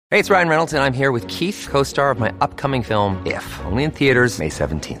Hey, it's Ryan Reynolds, and I'm here with Keith, co-star of my upcoming film, If, only in theaters May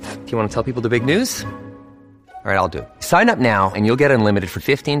 17th. Do you want to tell people the big news? All right, I'll do it. Sign up now and you'll get unlimited for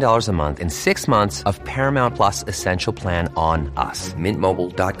 $15 a month and 6 months of Paramount Plus Essential Plan on us.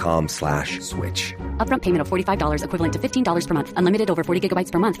 MintMobile.com/switch. Upfront payment of $45 equivalent to $15 per month. Unlimited over 40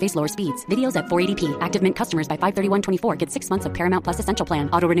 gigabytes per month. Face lower speeds. Videos at 480p. Active Mint customers by 531.24 get 6 months of Paramount Plus Essential Plan.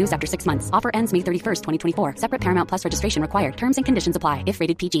 Auto renews after 6 months. Offer ends May 31st, 2024. Separate Paramount Plus registration required. Terms and conditions apply if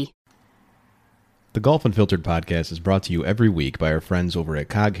rated PG. The Golf Unfiltered podcast is brought to you every week by our friends over at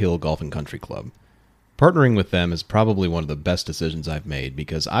Cog Hill Golf and Country Club. Partnering with them is probably one of the best decisions I've made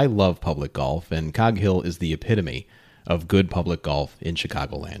because I love public golf, and Cog Hill is the epitome of good public golf in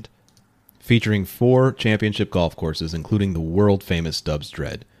Chicagoland. Featuring 4 championship golf courses, including the world-famous Stubbs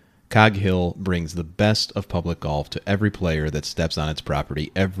Dread, Cog Hill brings the best of public golf to every player that steps on its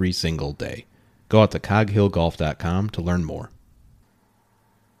property every single day. Go out to coghillgolf.com to learn more.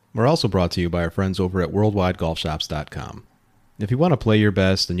 We're also brought to you by our friends over at worldwidegolfshops.com. If you want to play your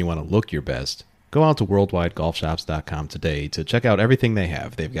best and you want to look your best, go out to worldwidegolfshops.com today to check out everything they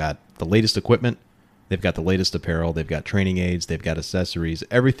have. They've got the latest equipment, they've got the latest apparel, they've got training aids, they've got accessories,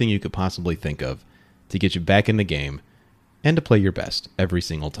 everything you could possibly think of to get you back in the game and to play your best every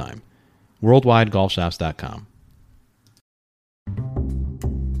single time. worldwidegolfshops.com.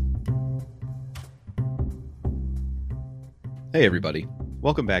 Hey everybody,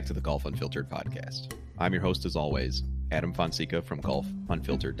 welcome back to the Golf Unfiltered podcast. I'm your host as always, Adam Fonseca from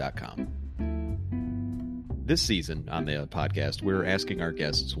golfunfiltered.com. This season on the podcast, we're asking our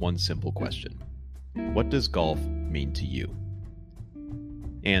guests one simple question. What does golf mean to you?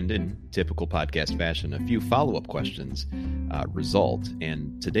 And in typical podcast fashion, a few follow-up questions result.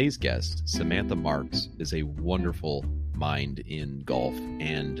 And today's guest, Samantha Marks, is a wonderful mind in golf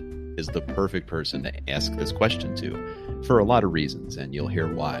and is the perfect person to ask this question to for a lot of reasons, and you'll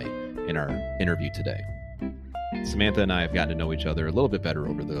hear why in our interview today. Samantha and I have gotten to know each other a little bit better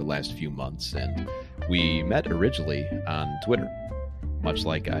over the last few months, and we met originally on Twitter, much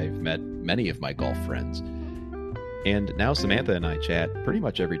like I've met many of my golf friends. And now Samantha and I chat pretty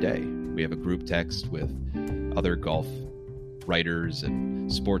much every day. We have a group text with other golf writers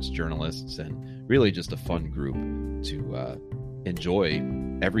and sports journalists, and really just a fun group to enjoy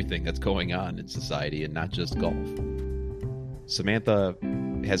everything that's going on in society and not just golf. Samantha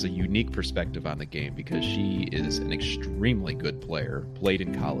has a unique perspective on the game because she is an extremely good player, played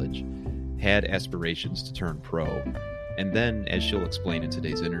in college, had aspirations to turn pro, and then, as she'll explain in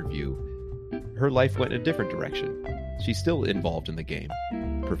today's interview, her life went in a different direction. She's still involved in the game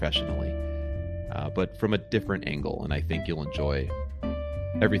professionally, but from a different angle, and I think you'll enjoy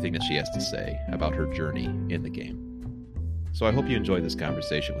everything that she has to say about her journey in the game. So I hope you enjoy this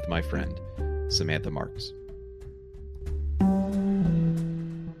conversation with my friend, Samantha Marks.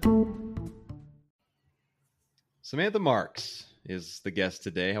 Samantha Marks is the guest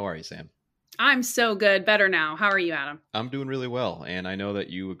today. How are you, Sam? I'm so good. Better now. How are you, Adam? I'm doing really well, and I know that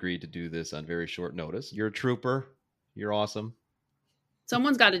you agreed to do this on very short notice. You're a trooper. You're awesome.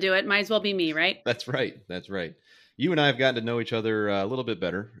 Someone's got to do it. Might as well be me, right? That's right. That's right. You and I have gotten to know each other a little bit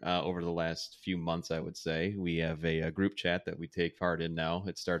better over the last few months, I would say. We have a group chat that we take part in now.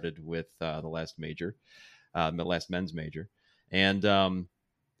 It started with the last men's major. And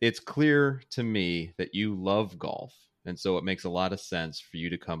it's clear to me that you love golf. And so it makes a lot of sense for you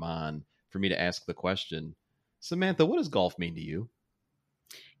to come on, for me to ask the question, Samantha, what does golf mean to you?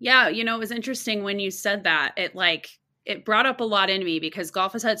 Yeah, it was interesting when you said that. It brought up a lot in me because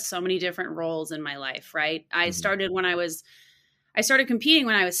golf has had so many different roles in my life, right? I started competing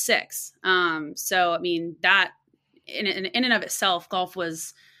when I was 6. So, I mean, that in and of itself, golf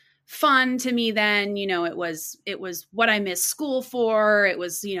was fun to me then. It was what I missed school for. It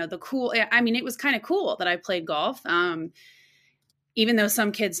was, it was kind of cool that I played golf. Even though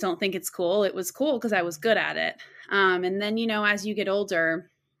some kids don't think it's cool, it was cool because I was good at it. And then, as you get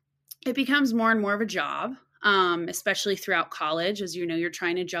older, it becomes more and more of a job. Especially throughout college, as you're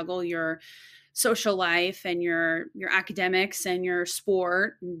trying to juggle your social life and your academics and your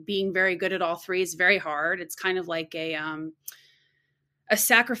sport. And being very good at all three is very hard. It's kind of like a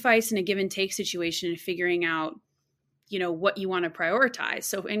sacrifice and a give and take situation and figuring out, what you want to prioritize.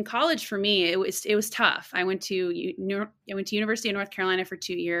 So in college for me, it was tough. I went to University of North Carolina for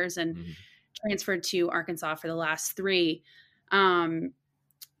 2 years and transferred to Arkansas for the last 3.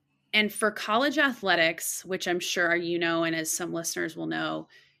 And for college athletics, which I'm sure and as some listeners will know,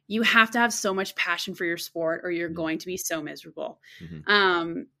 you have to have so much passion for your sport or you're going to be so miserable.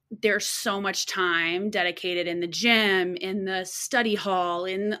 There's so much time dedicated in the gym, in the study hall,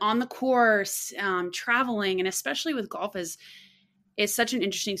 on the course, traveling. And especially with golf, as is such an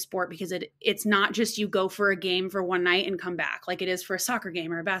interesting sport because it's not just you go for a game for one night and come back like it is for a soccer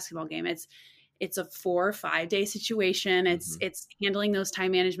game or a basketball game. It's a 4 or 5 day situation. It's handling those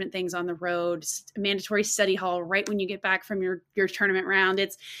time management things on the road, mandatory study hall right when you get back from your tournament round.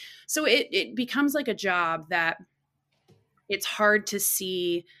 It becomes like a job that it's hard to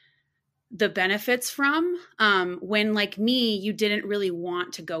see the benefits from when, like me, you didn't really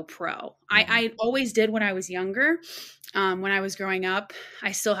want to go pro. I always did when I was younger. When I was growing up,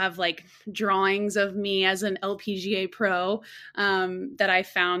 I still have like drawings of me as an LPGA pro that I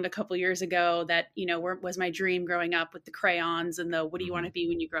found a couple years ago that, you know, was my dream growing up with the crayons and the what do you want to be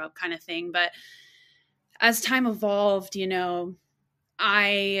when you grow up kind of thing. But as time evolved, you know,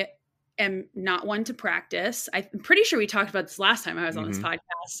 I am not one to practice. I'm pretty sure we talked about this last time I was on this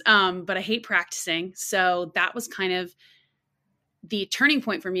podcast, but I hate practicing. So that was kind of the turning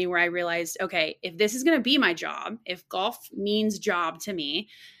point for me where I realized, okay, if this is going to be my job, if golf means job to me,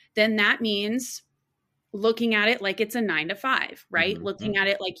 then that means looking at it like it's a 9 to 5, right? Looking at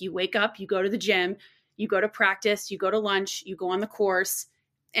it like you wake up, you go to the gym, you go to practice, you go to lunch, you go on the course,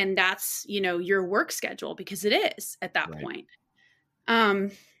 and that's, you know, your work schedule because it is at that point.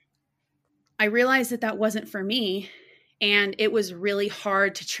 I realized that wasn't for me, and it was really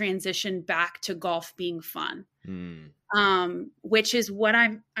hard to transition back to golf being fun. Which is what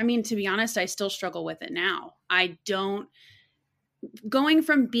I mean, to be honest, I still struggle with it now. Going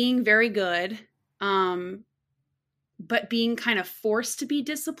from being very good, but being kind of forced to be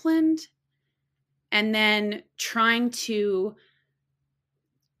disciplined, and then trying to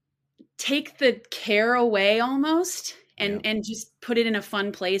take the care away almost and just put it in a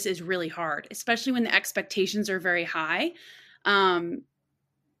fun place is really hard, especially when the expectations are very high.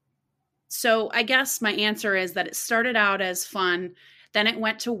 So I guess my answer is that it started out as fun, then it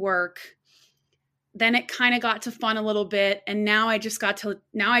went to work, then it kind of got to fun a little bit, and now I just get to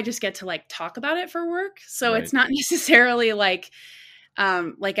like talk about it for work. So it's not necessarily like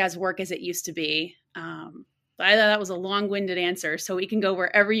as work as it used to be. But I thought that was a long-winded answer, so we can go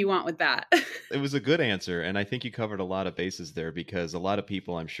wherever you want with that. It was a good answer, and I think you covered a lot of bases there because a lot of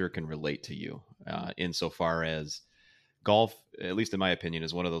people, I'm sure, can relate to you insofar as golf, at least in my opinion,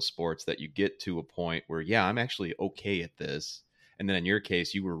 is one of those sports that you get to a point where, yeah, I'm actually okay at this. And then in your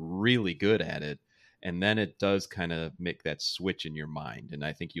case, you were really good at it. And then it does kind of make that switch in your mind. And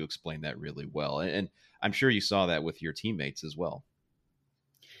I think you explained that really well. And I'm sure you saw that with your teammates as well.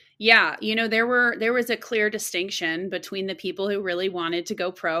 Yeah. You know, there was a clear distinction between the people who really wanted to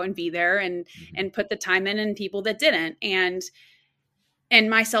go pro and be there and put the time in, and people that didn't. And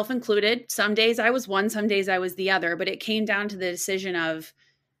myself included, some days I was one, some days I was the other, but it came down to the decision of,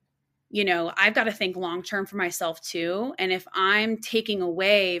 you know, I've got to think long-term for myself too. And if I'm taking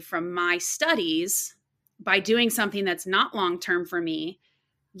away from my studies by doing something that's not long-term for me,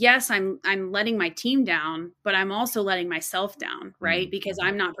 yes, I'm letting my team down, but I'm also letting myself down, right? Because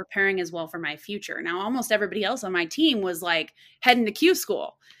I'm not preparing as well for my future. Now, almost everybody else on my team was like heading to Q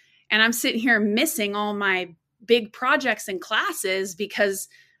school, and I'm sitting here missing all my big projects and classes because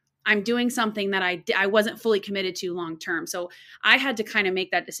I'm doing something that I wasn't fully committed to long-term. So I had to kind of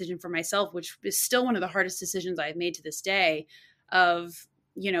make that decision for myself, which is still one of the hardest decisions I've made to this day, of,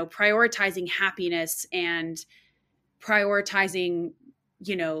 you know, prioritizing happiness and prioritizing,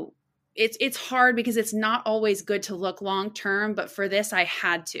 you know, it's hard because it's not always good to look long-term, but for this, I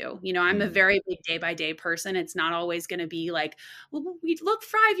had to. You know, I'm a very big day-by-day person. It's not always going to be like, well, we look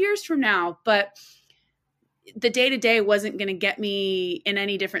 5 years from now, but the day-to-day wasn't going to get me in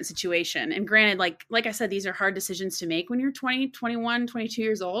any different situation. And granted, like I said, these are hard decisions to make when you're 20, 21, 22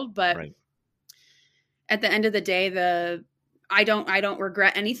 years old. But at the end of the day, I don't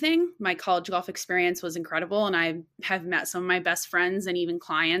regret anything. My college golf experience was incredible. And I have met some of my best friends and even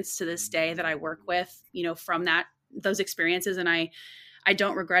clients to this day that I work with, you know, from those experiences. And I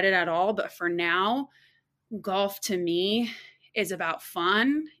don't regret it at all. But for now, golf to me is about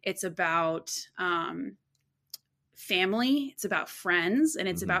fun. It's about, family, it's about friends, and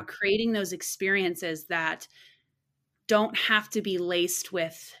it's about creating those experiences that don't have to be laced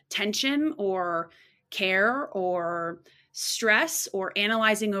with tension or care or stress or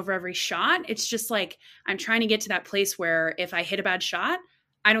analyzing over every shot. It's just like, I'm trying to get to that place where if I hit a bad shot,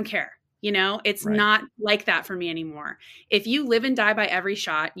 I don't care. You know, it's not like that for me anymore. If you live and die by every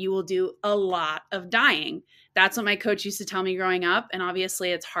shot, you will do a lot of dying. That's what my coach used to tell me growing up. And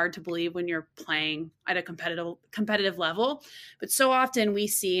obviously it's hard to believe when you're playing at a competitive level. But so often we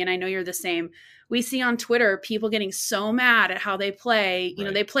see, and I know you're the same, we see on Twitter people getting so mad at how they play. You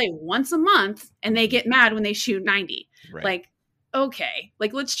know, they play once a month and they get mad when they shoot 90. Like, okay,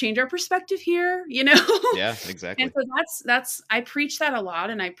 like, let's change our perspective here, you know? Yeah, exactly. And so that's, I preach that a lot.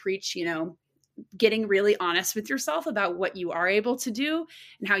 And I preach, getting really honest with yourself about what you are able to do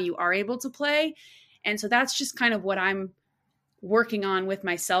and how you are able to play. And so that's just kind of what I'm working on with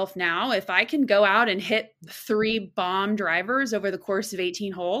myself now. If I can go out and hit 3 bomb drivers over the course of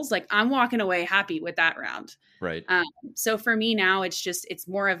 18 holes, like, I'm walking away happy with that round. Right. So for me now, it's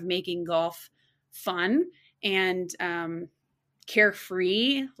more of making golf fun and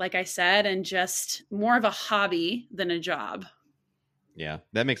carefree, like I said, and just more of a hobby than a job. Yeah,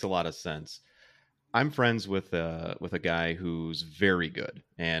 that makes a lot of sense. I'm friends with a guy who's very good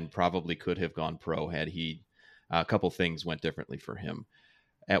and probably could have gone pro had he a couple things went differently for him.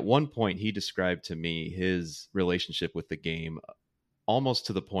 At one point, he described to me his relationship with the game almost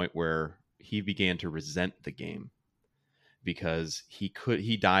to the point where he began to resent the game because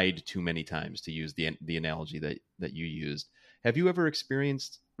he died too many times, to use the analogy that you used. Have you ever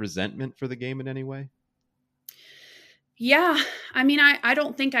experienced resentment for the game in any way? Yeah. I mean, I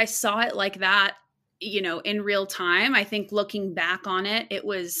don't think I saw it like that, in real time. I think looking back on it, it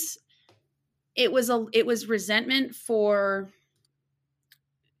was resentment for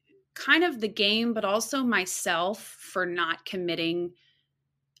kind of the game, but also myself for not committing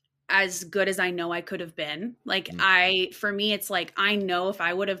as good as I know I could have been. Like, for me, it's like, I know if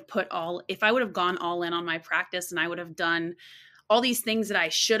I would have gone all in on my practice and I would have done all these things that I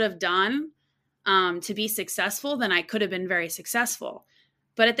should have done to be successful, then I could have been very successful.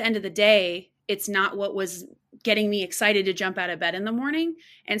 But at the end of the day, it's not what was getting me excited to jump out of bed in the morning.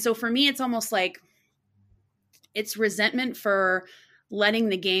 And so for me, it's almost like it's resentment for letting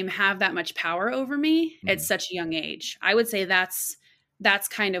the game have that much power over me at such a young age. I would say that's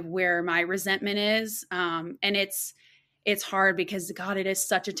kind of where my resentment is. And it's hard because, God, it is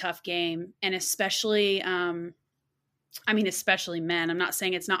such a tough game. And especially, especially men. I'm not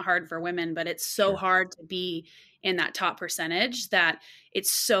saying it's not hard for women, but it's so hard to be in that top percentage that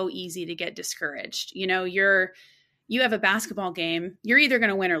it's so easy to get discouraged. You have a basketball game, you're either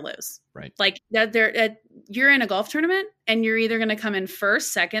going to win or lose. Right. Like you're in a golf tournament and you're either going to come in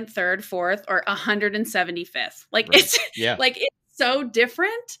first, second, third, fourth, or 175th. Like it's like, it's so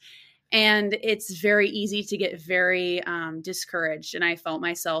different. And it's very easy to get very discouraged. And I felt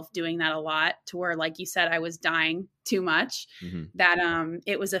myself doing that a lot, to where, like you said, I was dying too much, that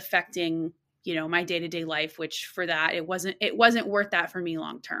it was affecting, my day-to-day life, which for that, it wasn't worth that for me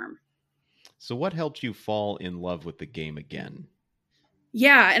long-term. So what helped you fall in love with the game again?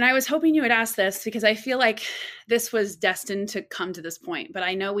 Yeah. And I was hoping you would ask this, because I feel like this was destined to come to this point, but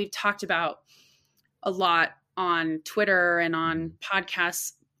I know we've talked about a lot on Twitter and on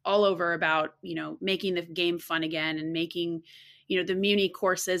podcasts all over about, making the game fun again, and making, the Muni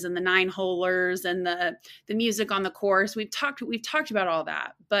courses and the 9-holers and the music on the course. We've talked about all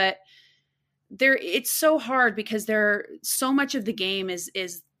that, but it's so hard because so much of the game is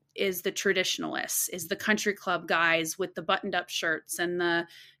the traditionalists, is the country club guys with the buttoned up shirts and the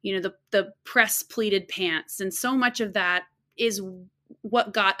press pleated pants. And so much of that is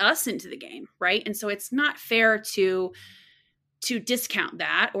what got us into the game. Right. And so it's not fair to discount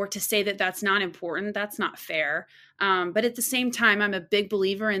that, or to say that that's not important. That's not fair. But at the same time, I'm a big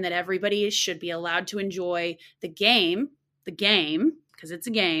believer in that everybody should be allowed to enjoy the game, because it's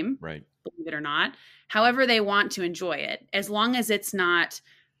a game, right? Believe it or not, however they want to enjoy it, as long as it's not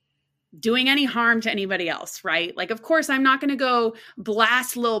doing any harm to anybody else, right? Like, of course, I'm not going to go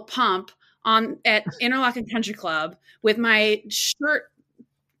blast Lil Pump at Interlochen Country Club with my shirt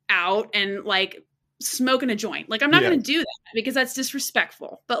out and like smoking a joint. Like, I'm not going to do that, because that's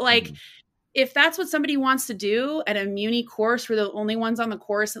disrespectful. But like, if that's what somebody wants to do at a Muni course, we're the only ones on the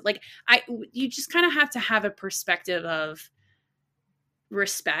course, like you just kind of have to have a perspective of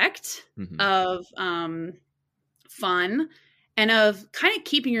respect, of fun, and of kind of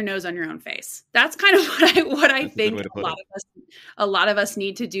keeping your nose on your own face. That's kind of what I think a lot of us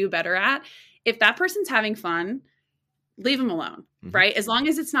need to do better at. If that person's having fun, leave them alone, right? As long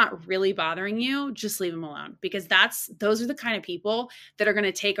as it's not really bothering you, just leave them alone, because those are the kind of people that are going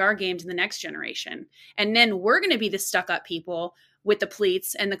to take our game to the next generation. And then we're going to be the stuck up people with the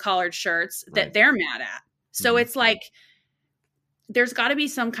pleats and the collared shirts that they're mad at. So it's like, there's got to be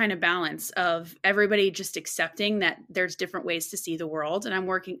some kind of balance of everybody just accepting that there's different ways to see the world.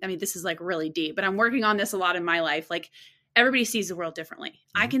 And this is like really deep, but I'm working on this a lot in my life. Like, everybody sees the world differently.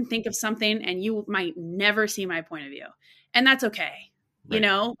 I can think of something and you might never see my point of view. And that's okay. Right.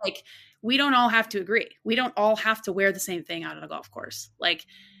 Like, we don't all have to agree. We don't all have to wear the same thing out on a golf course. Like,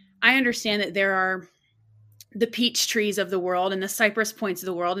 I understand that there are the peach trees of the world and the cypress points of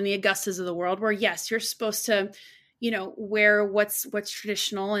the world and the Augustas of the world where, yes, you're supposed to, where what's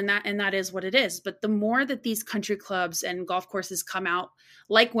traditional, and that is what it is. But the more that these country clubs and golf courses come out,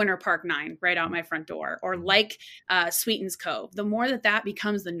 like Winter Park 9 right out my front door, or like Sweetens Cove, the more that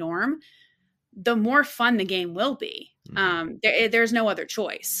becomes the norm, the more fun the game will be. There's no other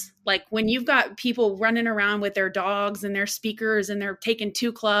choice. Like when you've got people running around with their dogs and their speakers and they're taking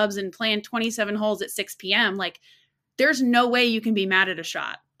 2 clubs and playing 27 holes at 6 p.m., like there's no way you can be mad at a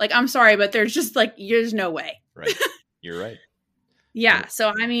shot. Like, I'm sorry, but there's no way. Right. You're right. Yeah.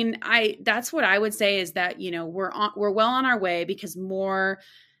 So, I mean, that's what I would say is that, we're well on our way because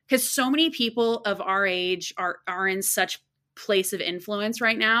so many people of our age are in such place of influence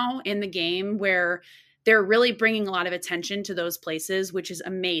right now in the game where they're really bringing a lot of attention to those places, which is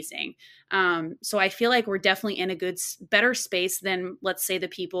amazing. So I feel like we're definitely in a better space than, let's say, the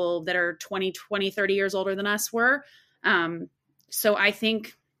people that are 20, 30 years older than us were. So I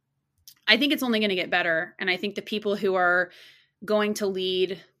think it's only going to get better. And I think the people who are going to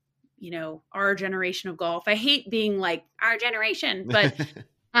lead, our generation of golf, I hate being like our generation, but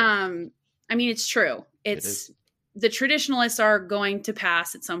I mean, it's true. The traditionalists are going to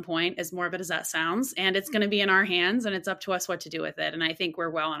pass at some point, as morbid as that sounds, and it's going to be in our hands and it's up to us what to do with it. And I think we're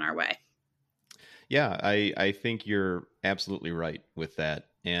well on our way. Yeah, I think you're absolutely right with that.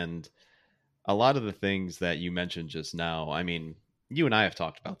 And a lot of the things that you mentioned just now, I mean, you and I have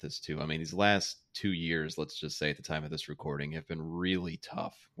talked about this too. I mean, these last 2 years, let's just say at the time of this recording, have been really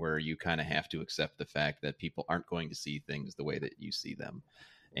tough, where you kind of have to accept the fact that people aren't going to see things the way that you see them.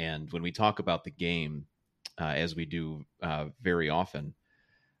 And when we talk about the game, as we do very often,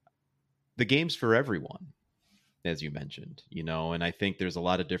 the game's for everyone, as you mentioned, and I think there's a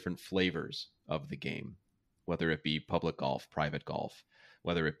lot of different flavors of the game, whether it be public golf, private golf,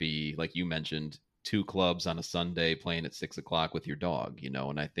 whether it be, like you mentioned, 2 clubs on a Sunday playing at 6 o'clock with your dog,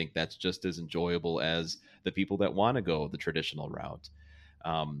 and I think that's just as enjoyable as the people that want to go the traditional route.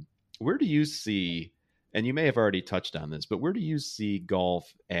 Where do you see, and you may have already touched on this, but where do you see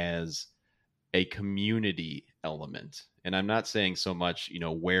golf as a community element? And I'm not saying so much,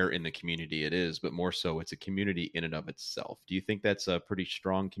 where in the community it is, but more so it's a community in and of itself. Do you think that's a pretty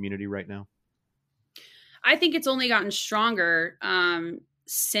strong community right now? I think it's only gotten stronger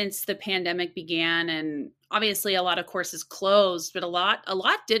since the pandemic began, and obviously a lot of courses closed, but a lot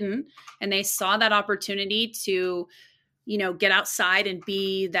didn't. And they saw that opportunity to, get outside and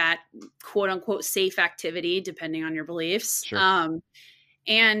be that quote unquote safe activity, depending on your beliefs. Sure.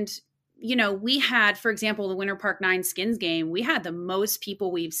 And we had, for example, the Winter Park 9 Skins game, we had the most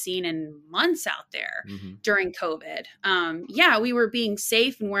people we've seen in months out there during COVID. Yeah, we were being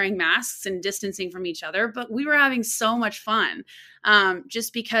safe and wearing masks and distancing from each other, but we were having so much fun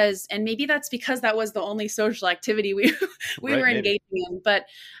just because, and maybe that's because that was the only social activity we were engaging in. But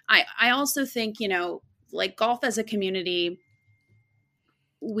I also think, like golf as a community,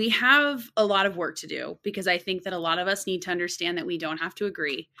 we have a lot of work to do, because I think that a lot of us need to understand that we don't have to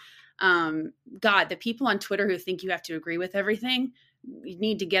agree. God, the people on Twitter who think you have to agree with everything, you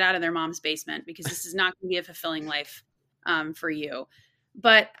need to get out of their mom's basement, because this is not going to be a fulfilling life for you.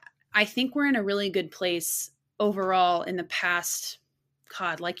 But I think we're in a really good place overall in the past,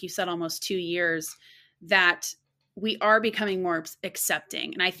 God, like you said, almost 2 years, that we are becoming more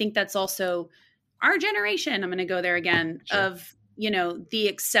accepting. And I think that's also our generation, I'm going to go there again, sure. of, the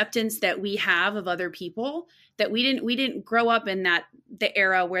acceptance that we have of other people, that we didn't grow up in the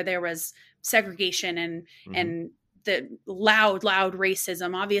era where there was segregation and the loud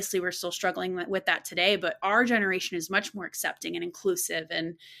racism. Obviously, we're still struggling with that today, but our generation is much more accepting and inclusive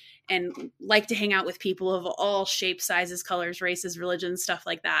and like to hang out with people of all shapes, sizes, colors, races, religions, stuff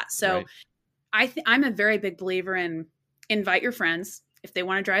like that. So right. I'm a very big believer in invite your friends. If they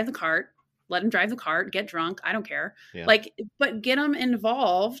want to drive the cart, let them drive the cart, get drunk. I don't care. Yeah. But get them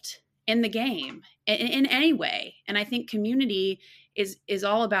involved in the game in any way. And I think community is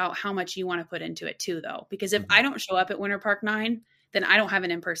all about how much you want to put into it too, though, because if I don't show up at Winter Park 9, then I don't have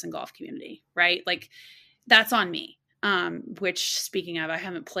an in-person golf community, right? Like that's on me. Which, speaking of, I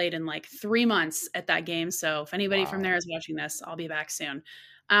haven't played in like 3 months at that game. So if anybody from there is watching this, I'll be back soon.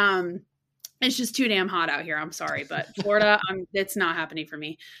 It's just too damn hot out here. I'm sorry, but Florida, it's not happening for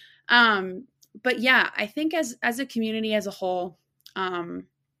me. But yeah, I think as a community as a whole, I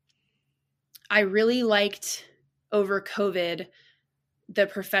really liked over COVID, the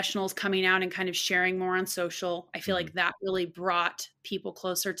professionals coming out and kind of sharing more on social. I feel like that really brought people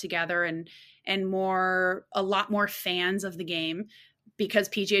closer together and a lot more fans of the game, because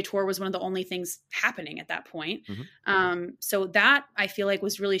PGA Tour was one of the only things happening at that point. So that I feel like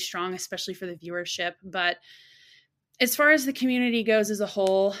was really strong, especially for the viewership. But as far as the community goes as a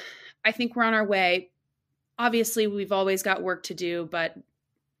whole, I think we're on our way. obviously we've always got work to do, but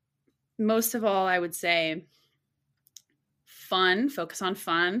most of all, I would say fun, focus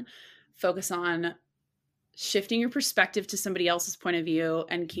on shifting your perspective to somebody else's point of view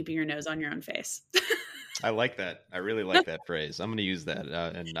and keeping your nose on your own face. I like that. I really like that phrase. I'm going to use that,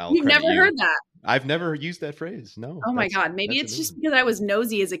 and I'll You've credit never you. heard that? I've never used that phrase. No. Oh my God. Maybe it's just because I was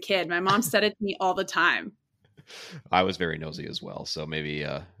nosy as a kid. My mom said it to me all the time. I was very nosy as well. So maybe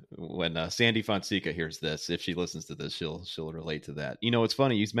when Sandy Fonseca hears this, if she listens to this, she'll relate to that. You know, it's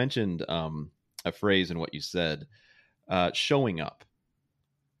funny. You mentioned a phrase in what you said, showing up.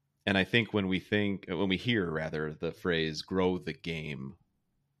 And I think when we hear the phrase "grow the game,"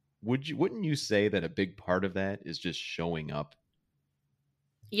 wouldn't you say that a big part of that is just showing up?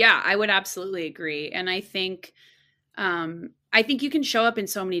 Yeah, I would absolutely agree. And I think you can show up in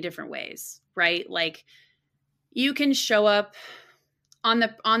so many different ways, right? Like you can show up on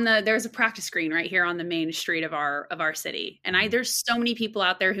the there's a practice green right here on the main street of our city. And there's so many people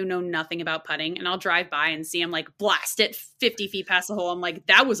out there who know nothing about putting, and I'll drive by and see them like blast it 50 feet past the hole. I'm like,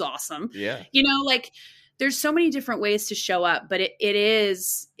 that was awesome. Yeah. You know, like there's so many different ways to show up, but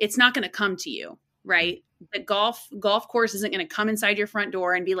it's not going to come to you, right? The golf course isn't going to come inside your front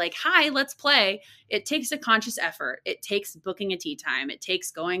door and be like, hi, let's play. It takes a conscious effort. It takes booking a tee time. It takes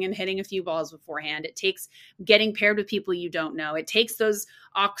going and hitting a few balls beforehand. It takes getting paired with people you don't know. It takes those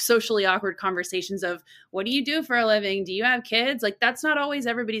socially awkward conversations of, what do you do for a living? Do you have kids? Like that's not always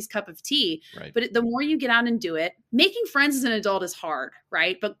everybody's cup of tea, right. But the more you get out and do it, making friends as an adult is hard,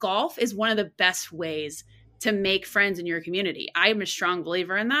 right? But golf is one of the best ways to make friends in your community. I am a strong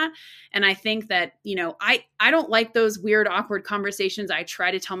believer in that. And I think that, you know, I don't like those weird, awkward conversations. I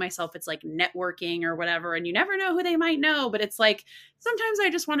try to tell myself it's like networking or whatever, and you never know who they might know, but it's like, sometimes I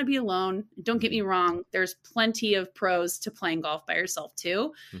just want to be alone. Don't get me wrong. There's plenty of pros to playing golf by yourself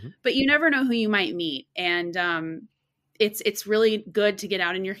too, but you never know who you might meet. And it's really good to get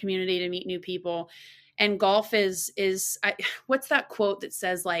out in your community to meet new people. And golf is what's that quote that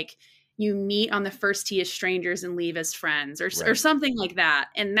says like, you meet on the first tee as strangers and leave as friends or something like that.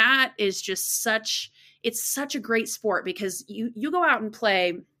 And that is just it's such a great sport because you go out and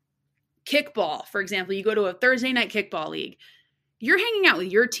play kickball, for example, you go to a Thursday night kickball league, you're hanging out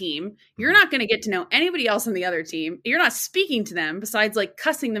with your team. You're not going to get to know anybody else on the other team. You're not speaking to them besides like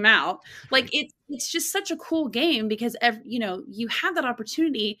cussing them out. Like it's just such a cool game because you have that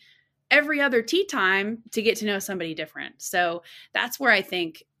opportunity every other tee time to get to know somebody different. So that's where I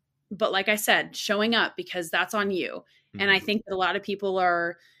think, but like I said, showing up because that's on you. Mm-hmm. And I think that a lot of people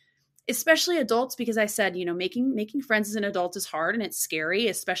are, especially adults, because I said, you know, making friends as an adult is hard and it's scary,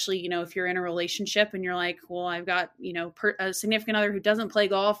 especially, you know, if you're in a relationship and you're like, well, I've got, you know, a significant other who doesn't play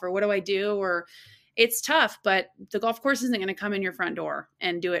golf, or what do I do? Or it's tough, but the golf course isn't going to come in your front door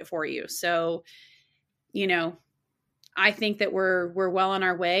and do it for you. So, you know, I think that we're well on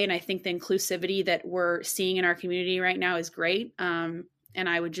our way. And I think the inclusivity that we're seeing in our community right now is great. And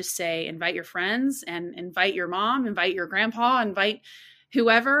I would just say, invite your friends and invite your mom, invite your grandpa, invite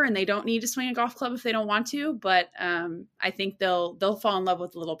whoever, and they don't need to swing a golf club if they don't want to. But I think they'll fall in love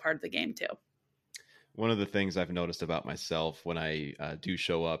with the little part of the game too. One of the things I've noticed about myself when I do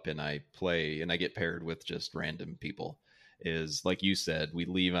show up and I play and I get paired with just random people is, like you said, we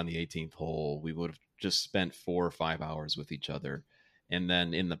leave on the 18th hole. We would have just spent 4 or 5 hours with each other. And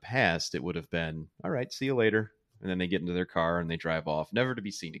then in the past, it would have been, all right, see you later. And then they get into their car and they drive off, never to be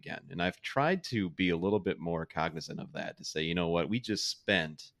seen again. And I've tried to be a little bit more cognizant of that, to say, you know what, we just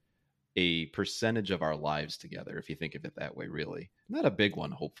spent a percentage of our lives together, if you think of it that way, really. Not a big one,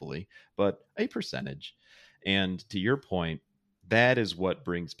 hopefully, but a percentage. And to your point, that is what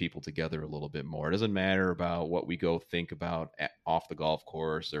brings people together a little bit more. It doesn't matter about what we go think about off the golf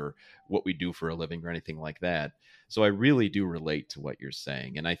course or what we do for a living or anything like that. So I really do relate to what you're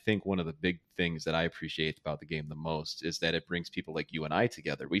saying. And I think one of the big things that I appreciate about the game the most is that it brings people like you and I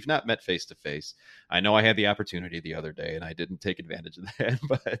together. We've not met face to face. I know I had the opportunity the other day and I didn't take advantage of that,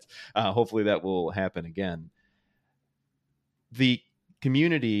 but hopefully that will happen again. The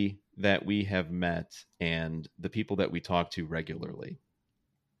community that we have met and the people that we talk to regularly,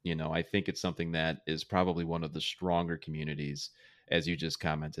 you know, I think it's something that is probably one of the stronger communities, as you just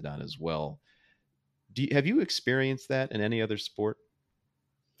commented on as well. Have you experienced that in any other sport?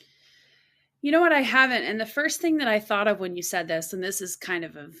 You know what? I haven't. And the first thing that I thought of when you said this, and this is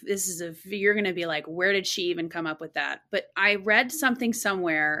you're going to be like, where did she even come up with that? But I read something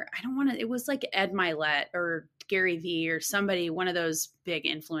somewhere. It was like Ed Milet or Gary Vee or somebody, one of those big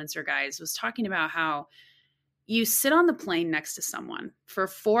influencer guys, was talking about how you sit on the plane next to someone for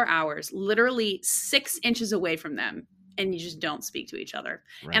 4 hours, literally 6 inches away from them, and you just don't speak to each other.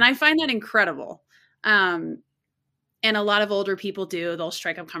 Right. And I find that incredible. And a lot of older people do. They'll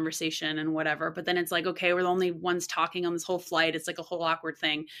strike up conversation and whatever. But then it's like, okay, we're the only ones talking on this whole flight. It's like a whole awkward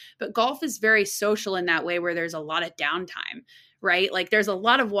thing. But golf is very social in that way, where there's a lot of downtime, right? Like there's a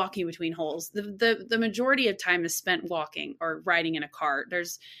lot of walking between holes. The majority of time is spent walking or riding in a cart.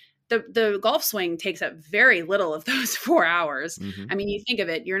 There's the golf swing takes up very little of those 4 hours. Mm-hmm. I mean, you think of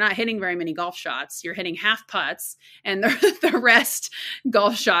it, you're not hitting very many golf shots. You're hitting half putts and the rest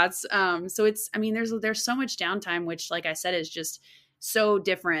golf shots. So it's, I mean, there's so much downtime, which, like I said, is just so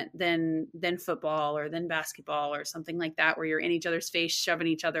different than football or than basketball or something like that, where you're in each other's face, shoving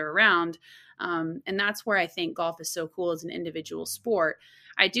each other around. And that's where I think golf is so cool as an individual sport.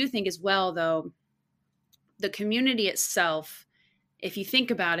 I do think as well, though, the community itself, if you think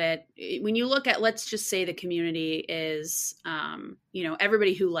about it, when you look at, let's just say the community is,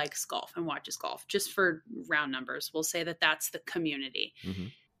 everybody who likes golf and watches golf, just for round numbers, we'll say that that's the community. Mm-hmm.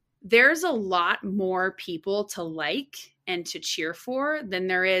 There's a lot more people to like and to cheer for than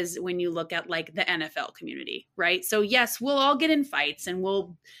there is when you look at like the NFL community, right? So yes, we'll all get in fights and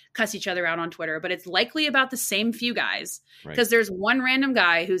we'll cuss each other out on Twitter, but it's likely about the same few guys, because there's one random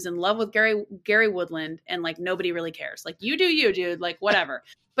guy who's in love with Gary Woodland and like nobody really cares. Like, you do you, dude, like whatever.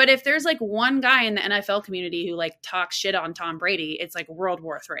 But if there's like one guy in the NFL community who like talks shit on Tom Brady, it's like World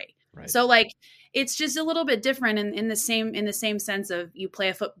War III. Right. So like, it's just a little bit different in the same sense of, you play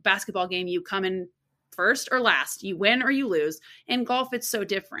a basketball game, you come in first or last, you win or you lose. In golf, it's so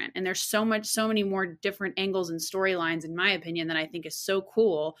different. And there's so many more different angles and storylines, in my opinion, that I think is so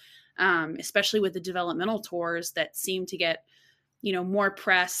cool. Especially with the developmental tours that seem to get, more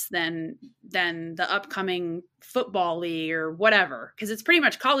press than the upcoming football league or whatever. Cause it's pretty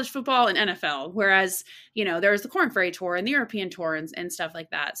much college football and NFL. Whereas, there's the Korn Ferry Tour and the European Tour and stuff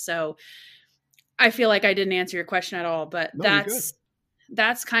like that. So I feel like I didn't answer your question at all, but no,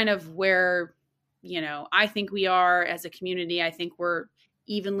 that's kind of where, I think we are as a community. I think we're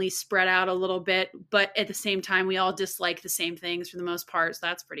evenly spread out a little bit, but at the same time, we all dislike the same things for the most part. So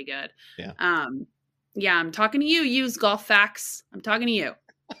that's pretty good. Yeah. Yeah, I'm talking to you. Use Golf Facts. I'm talking to you.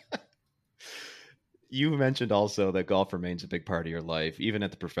 You mentioned also that golf remains a big part of your life, even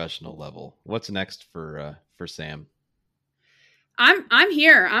at the professional level. What's next for Sam? I'm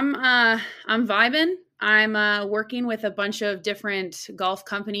here. I'm vibing. I'm working with a bunch of different golf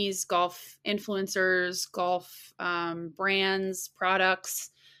companies, golf influencers, golf brands,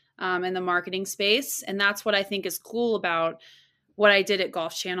 products in the marketing space. And that's what I think is cool about what I did at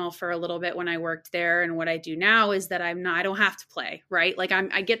Golf Channel for a little bit when I worked there. And what I do now is that I don't have to play, right? Like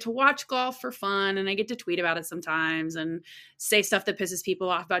I get to watch golf for fun, and I get to tweet about it sometimes and say stuff that pisses people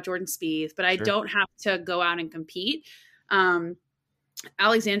off about Jordan Spieth, but I don't have to go out and compete.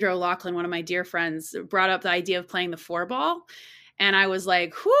 Alexandra O'Loughlin, one of my dear friends, brought up the idea of playing the 4-ball. And I was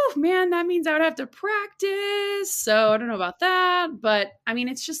like, whew, man, that means I would have to practice. So I don't know about that. But I mean,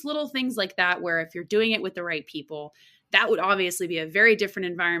 it's just little things like that, where if you're doing it with the right people, that would obviously be a very different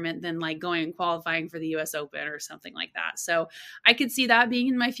environment than like going and qualifying for the US Open or something like that. So I could see that being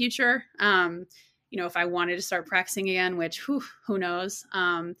in my future. If I wanted to start practicing again, which who knows?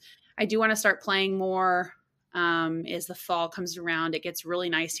 I do want to start playing more as the fall comes around. It gets really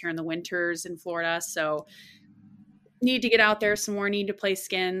nice here in the winters in Florida. So need to get out there some more, need to play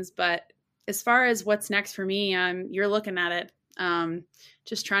skins. But as far as what's next for me, you're looking at it.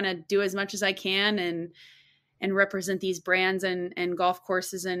 Just trying to do as much as I can and represent these brands and golf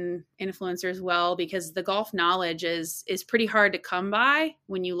courses and influencers well, because the golf knowledge is pretty hard to come by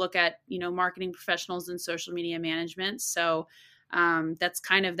when you look at, marketing professionals and social media management. So that's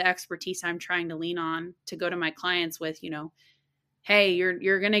kind of the expertise I'm trying to lean on to go to my clients with, hey,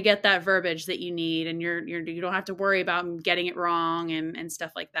 you're going to get that verbiage that you need, and you don't have to worry about getting it wrong and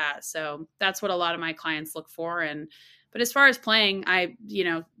stuff like that. So that's what a lot of my clients look for. But as far as playing,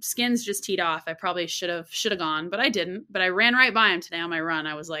 skins just teed off. I probably should have gone, but I didn't. But I ran right by him today on my run.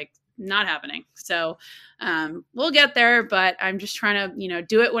 I was like, not happening. So we'll get there, but I'm just trying to,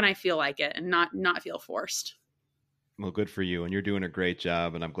 do it when I feel like it and not feel forced. Well, good for you. And you're doing a great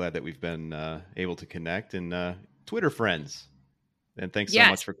job. And I'm glad that we've been able to connect and Twitter friends. And thanks so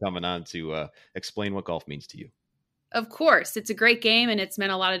much for coming on to explain what golf means to you. Of course. It's a great game, and it's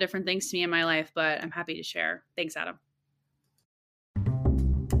meant a lot of different things to me in my life, but I'm happy to share. Thanks, Adam.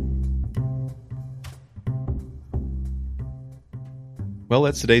 Well,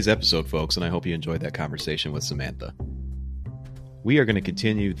 that's today's episode, folks, and I hope you enjoyed that conversation with Samantha. We are going to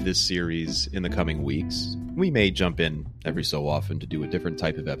continue this series in the coming weeks. We may jump in every so often to do a different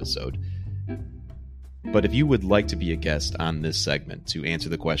type of episode. But if you would like to be a guest on this segment to answer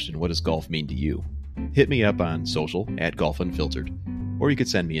the question, what does golf mean to you? Hit me up on social @golfunfiltered, or you could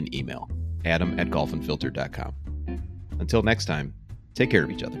send me an email. Adam@golfunfiltered.com. Until next time, take care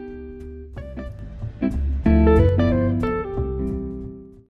of each other.